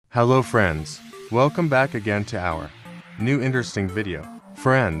Hello friends, welcome back again to our new interesting video.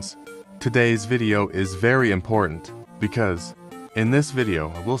 Friends, today's video is very important because in this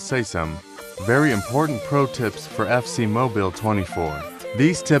video I will say some very important pro tips for FCmobile24.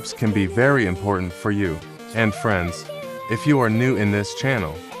 These tips can be very important for you. And friends, if you are new in this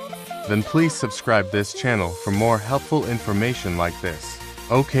channel, then please subscribe this channel for more helpful information like this.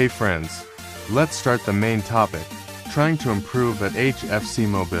 Okay friends, let's start the main topic. Trying to improve at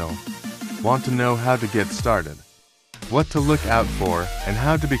FCmobile. Want to know how to get started, what to look out for, and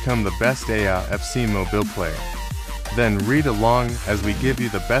how to become the best EAFcMobile player? Then read along as we give you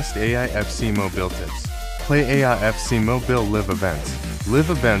the best EAFcMobile tips. Play EAFcMobile live events. Live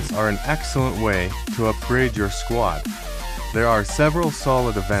events are an excellent way to upgrade your squad. There are several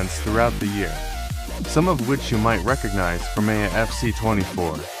solid events throughout the year, some of which you might recognize from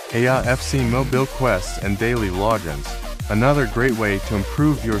EAFC24. EAFcMobile quests and daily logins. Another great way to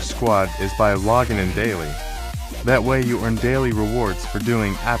improve your squad is by logging in daily. That way you earn daily rewards for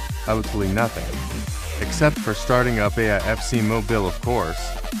doing absolutely nothing, except for starting up EaFcMobile of course.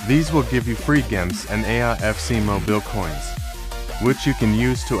 These will give you free gems and EaFcMobile coins, which you can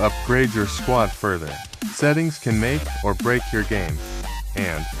use to upgrade your squad further. Settings can make or break your game,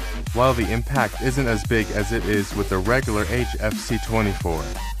 and while the impact isn't as big as it is with the regular EAFC24,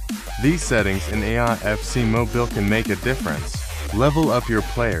 these settings in EaFcMobile can make a difference. Level up your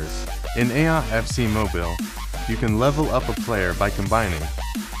players. In EaFcMobile, you can level up a player by combining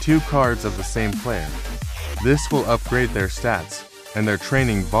two cards of the same player. This will upgrade their stats and their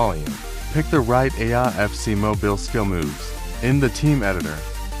training volume. Pick the right EaFcMobile skill moves. In the team editor,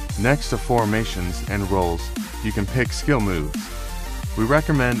 next to formations and roles, you can pick skill moves. We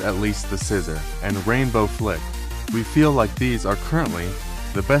recommend at least the scissor and rainbow flick. We feel like these are currently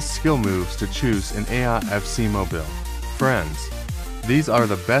the best skill moves to choose in EaFcMobile. Friends, these are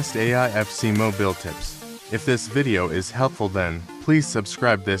the best EaFcMobile tips. If this video is helpful, then please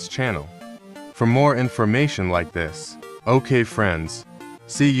subscribe this channel for more information like this. Okay friends,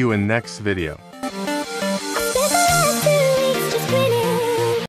 see you in next video.